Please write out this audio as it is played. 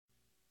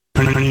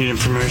need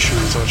information.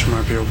 I thought you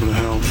might be able to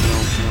help.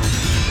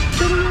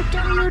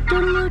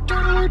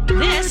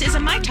 This is a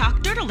My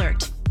Talk Dirt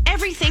Alert.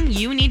 Everything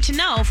you need to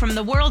know from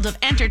the world of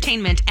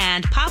entertainment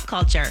and pop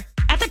culture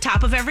at the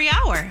top of every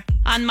hour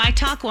on My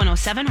Talk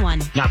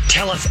 107.1. Now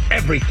tell us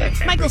everything.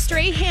 Michael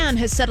Strahan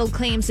has settled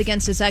claims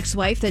against his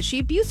ex-wife that she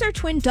abused their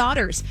twin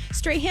daughters.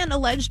 Strahan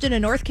alleged in a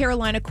North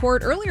Carolina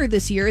court earlier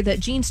this year that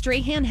Jean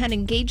Strahan had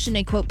engaged in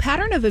a, quote,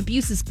 pattern of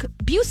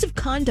abusive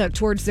conduct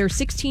towards their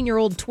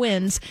 16-year-old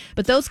twins,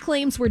 but those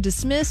claims were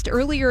dismissed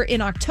earlier in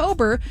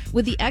October,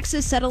 with the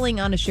exes settling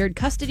on a shared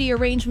custody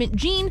arrangement.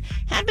 Jean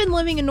had been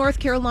living in North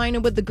Carolina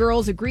with the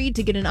girls, agreed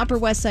to get an Upper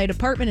West Side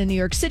apartment in New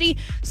York City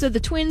so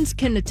the twins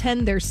can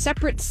attend their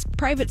separate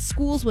private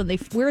schools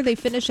where they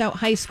finish out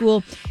high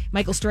school.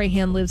 Michael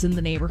Strahan lives in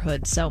the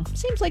neighborhood, so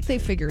seems like they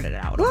figured it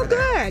out. Well,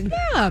 good.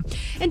 Yeah.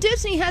 And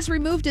Disney has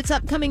removed its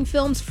upcoming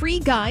films Free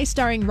Guy,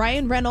 starring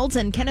Ryan Reynolds,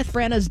 and Kenneth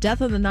Branagh's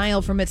Death on the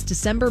Nile from its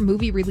December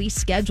movie release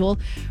schedule.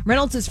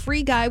 Reynolds'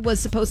 Free Guy was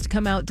supposed to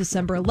come out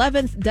December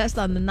 11th. Death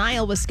on the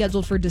Nile was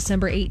scheduled for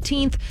December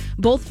 18th.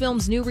 Both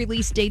films' new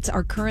release dates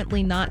are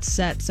currently not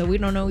set, so we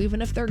don't know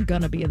even if they're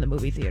gonna be in the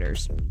movie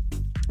theaters.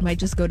 Might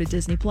just go to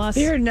Disney Plus.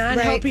 They're not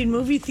helping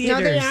movie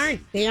theaters. No, they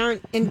aren't. They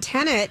aren't. And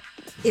Tenet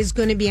is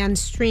going to be on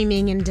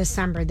streaming in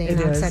December. They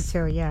announced that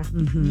too, yeah.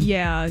 Mm-hmm.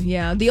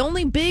 Yeah. The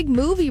only big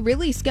movie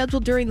really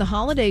scheduled during the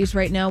holidays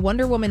right now,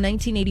 Wonder Woman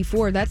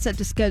 1984, that's set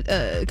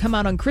to come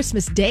out on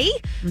Christmas Day,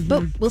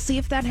 but we'll see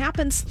if that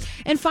happens.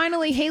 And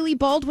finally, Hailey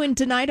Baldwin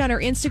denied on her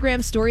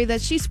Instagram story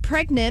that she's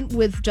pregnant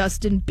with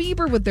Justin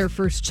Bieber with their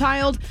first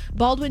child.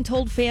 Baldwin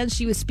told fans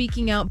she was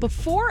speaking out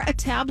before a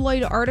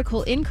tabloid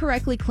article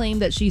incorrectly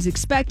claimed that she's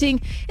expecting.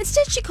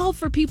 Instead, she called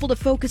for people to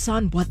focus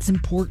on what's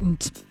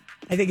important.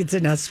 I think it's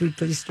a Us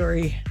Weekly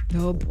story.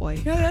 Oh,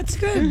 boy. Yeah, that's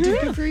good.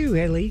 Good for you,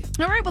 Haley.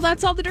 All right, well,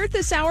 that's all the dirt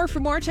this hour.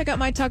 For more, check out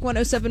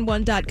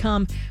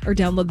MyTalk1071.com or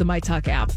download the MyTalk app.